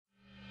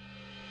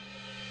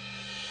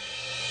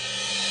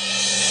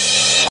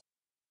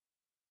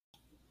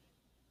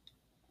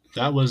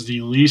That was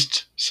the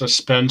least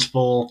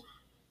suspenseful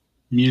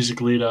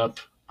music lead up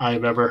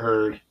I've ever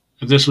heard.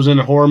 If this was in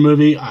a horror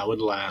movie, I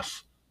would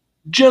laugh.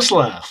 Just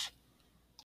laugh.